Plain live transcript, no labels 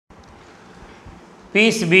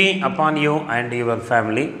Peace be upon you and your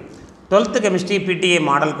family. 12th chemistry PTA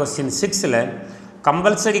Model Question 6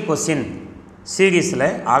 Compulsory Question Series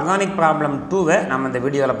Organic Problem 2 நம்ம இந்த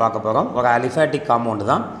வீடியோவில் பார்க்க போகிறோம். ஒரு அலிஃபேட்டிக் காம்பவுண்ட்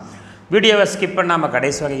தான். வீடியோவை ஸ்கிப் பண்ணாமல்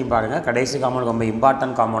கடைசி வரைக்கும் பாருங்கள். கடைசி காம்பவுண்ட் ரொம்ப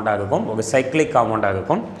இம்பார்ட்டன்ட் காம்பவுண்டாக இருக்கும். ஒரு சைக்ளிக் காம்பவுண்டாக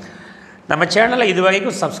இருக்கும். நம்ம சேனலை இது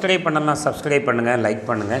வரைக்கும் சப்ஸ்கிரைப் பண்ணலாம், சப்ஸ்கிரைப் பண்ணுங்கள், லைக்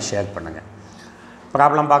பண்ணுங்கள், ஷேர் பண்ணுங்கள்.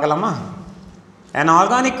 ப்ராப்ளம் பார்க்கலாமா? An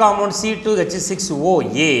organic compound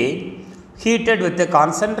C2H6OA heated with a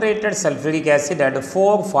concentrated sulfuric acid at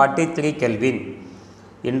 443 Kelvin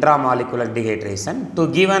intramolecular dehydration to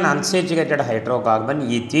give an unsaturated hydrocarbon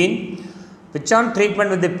ethene, which on treatment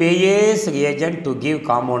with the PTA reagent to give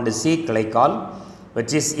compound C glycol,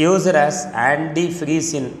 which is used as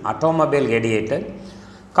antifreeze in automobile radiator.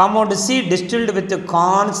 Compound C distilled with the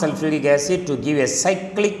Conc sulfuric acid to give a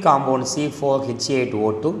cyclic compound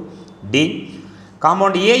C4H8O2 D.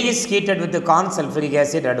 Compound A is heated with the Conc sulfuric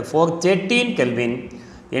acid at 413 Kelvin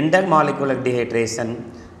intermolecular dehydration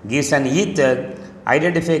gives an ether.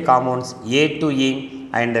 Identify compounds A to E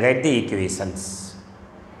and write the equations.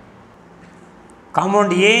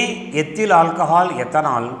 Compound A, ethyl alcohol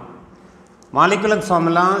ethanol, molecular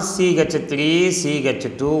formula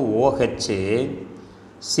CH3CH2OH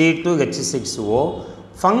C2H6O.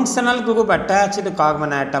 Functional group attached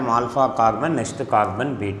carbon atom alpha carbon, next carbon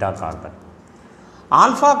beta carbon.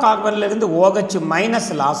 Alpha கார்பன்லேருந்து OH minus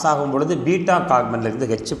loss ஆகும் பொழுது beta கார்பன்லேருந்து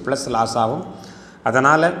H plus loss ஆகும்.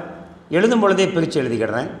 அதனால் எழுதும் பொழுதே பிரித்து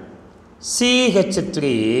எழுதிக்கிறேன். CH3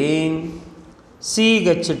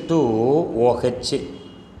 CH2OH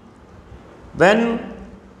when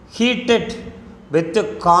heated with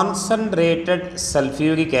concentrated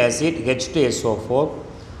sulfuric acid H2SO4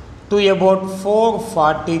 to about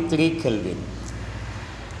 443 Kelvin.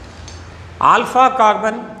 Alpha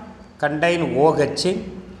carbon contain OH,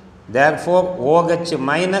 therefore OH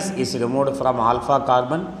minus is removed from alpha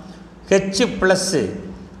carbon, H plus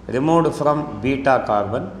removed from beta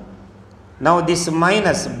carbon. Now this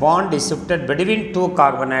minus bond is shifted between two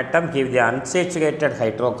carbon atoms, give the unsaturated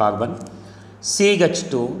hydrocarbon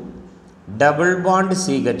CH2, double bond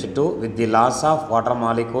CH2 with the loss of water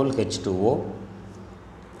molecule H2O.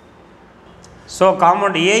 So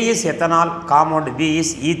compound A is ethanol, compound B is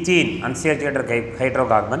ethene, unsaturated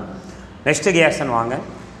hydrocarbon. Next reaction vaanga.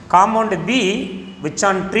 Compound B which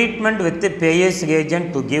on treatment with the PTA reagent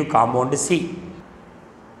to give compound C.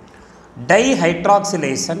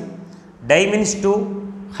 Dihydroxylation. Di means two,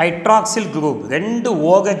 hydroxyl group. ரெண்டு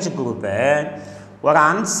OH group ஒரு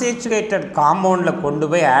unsaturated compound கொண்டு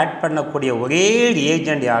போய் add பண்ணக்கூடிய ஒரே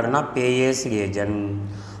reagent யாருன்னா PTA reagent.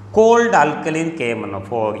 Cold alkaline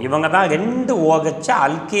KMNO4. இவங்க தான் ரெண்டு OH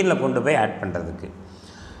alkene கொண்டு போய் ஆட் பண்ணுறதுக்கு.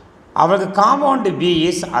 அவருக்கு compound B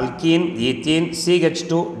is alkene, ethene,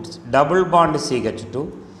 CH2, double bond CH2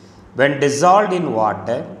 when dissolved in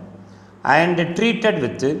water and treated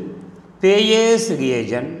with PTA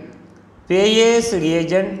reagent. PTA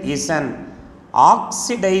reagent is an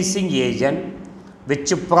oxidizing agent which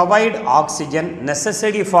provide oxygen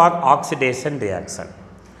necessary for oxidation reaction.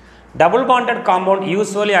 Double bonded compound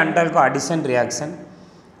usually undergo addition reaction.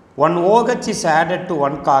 One OH is added to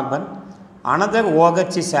one carbon, another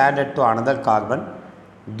OH is added to another carbon,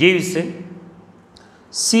 gives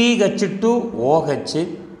CH2OH,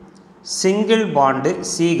 single bond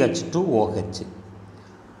CH2OH.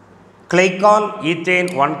 Glycol, ethane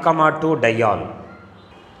 1,2 diol.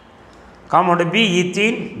 Compound B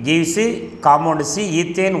ethene gives compound C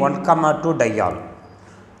ethane 1,2 diol.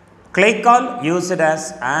 Glycol used as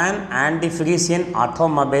an antifreeze in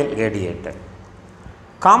automobile radiator.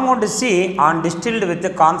 Compound C on distilled with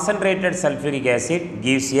concentrated sulfuric acid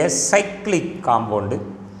gives a cyclic compound.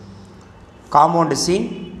 Compound C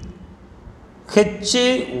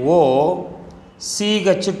HO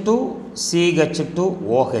CH2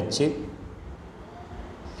 CH2OH.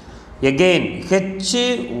 Again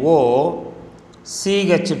HO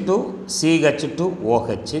CH2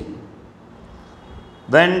 CH2OH.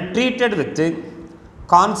 When treated with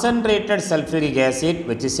concentrated sulfuric acid,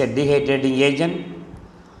 which is a dehydrating agent,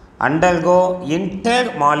 undergo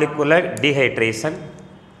intermolecular dehydration.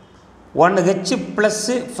 One H plus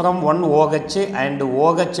from one OH and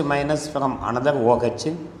OH minus from another OH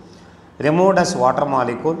removed as water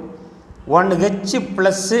molecule. One H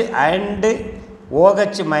plus and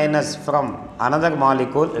OH minus from another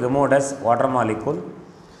molecule removed as water molecule.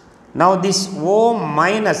 Now this O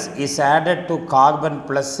minus is added to carbon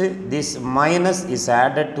plus, this minus is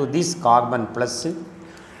added to this carbon plus,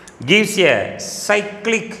 gives a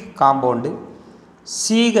cyclic compound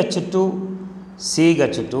CH2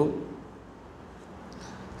 CH2.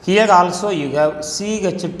 Here also you have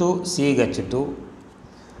CH2 CH2.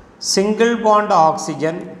 single bond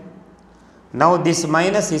oxygen. Now this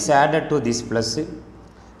minus is added to this plus.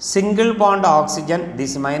 Single bond oxygen,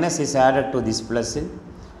 this minus is added to this plus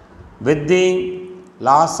with the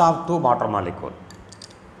loss of 2 water molecule.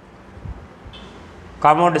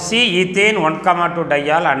 Compound C, ethane 1,2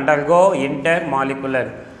 diol undergo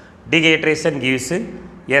intermolecular dehydration gives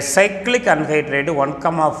a cyclic anhydride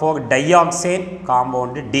 1,4 dioxane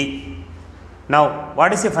compound D. Now,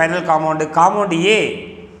 what is the final compound? Compound A,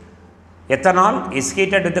 ethanol, is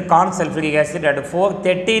heated with the Conc sulfuric acid at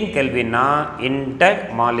 413 Kelvin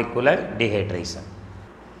intermolecular dehydration.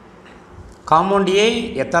 Compound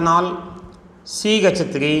A, ethanol,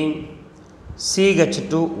 CH3,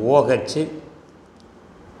 CH2OH,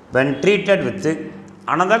 when treated with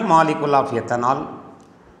another molecule of ethanol,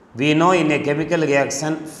 we know in a chemical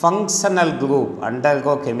reaction, functional group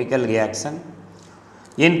undergo chemical reaction.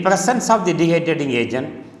 In presence of the dehydrating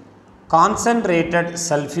agent, concentrated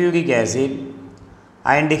sulfuric acid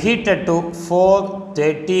and heated to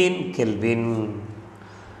 413 Kelvin.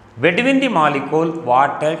 Between the molecule,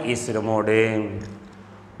 water is removed.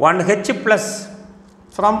 One H plus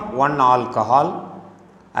from one alcohol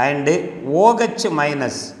and OH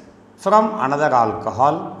minus from another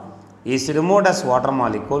alcohol is removed as water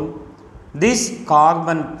molecule. This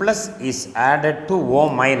carbon plus is added to O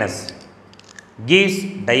minus, gives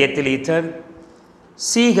diethyl ether,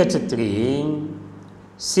 CH3,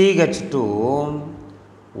 CH2,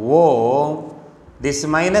 O. This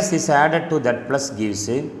minus is added to that plus gives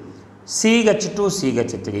CH2,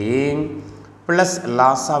 CH3 plus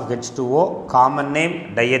loss of H2O, common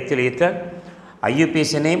name diethyl ether.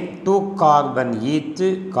 IUPAC name 2-carbon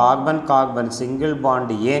eth, carbon-carbon single bond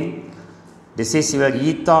ene. This is your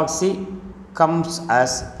ethoxy, comes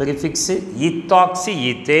as prefix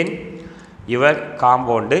ethoxyethane, your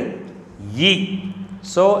compound E.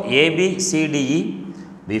 So, A, B, C, D, E,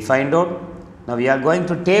 we find out. Now, we are going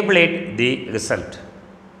to tabulate the result.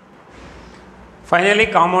 Finally,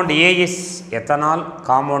 compound A is ethanol,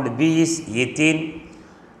 compound B is ethene.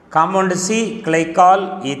 Compound C,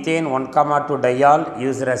 glycol, ethane 1,2 diol,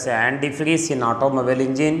 used as an antifreeze in automobile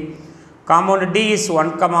engine. Compound D is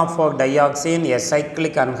 1,4 dioxane, a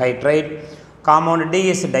cyclic anhydride. Compound D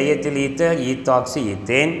is diethyl ether,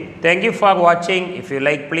 ethoxyethane. Thank you for watching. If you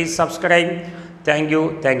like, please subscribe. Thank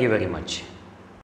you very much.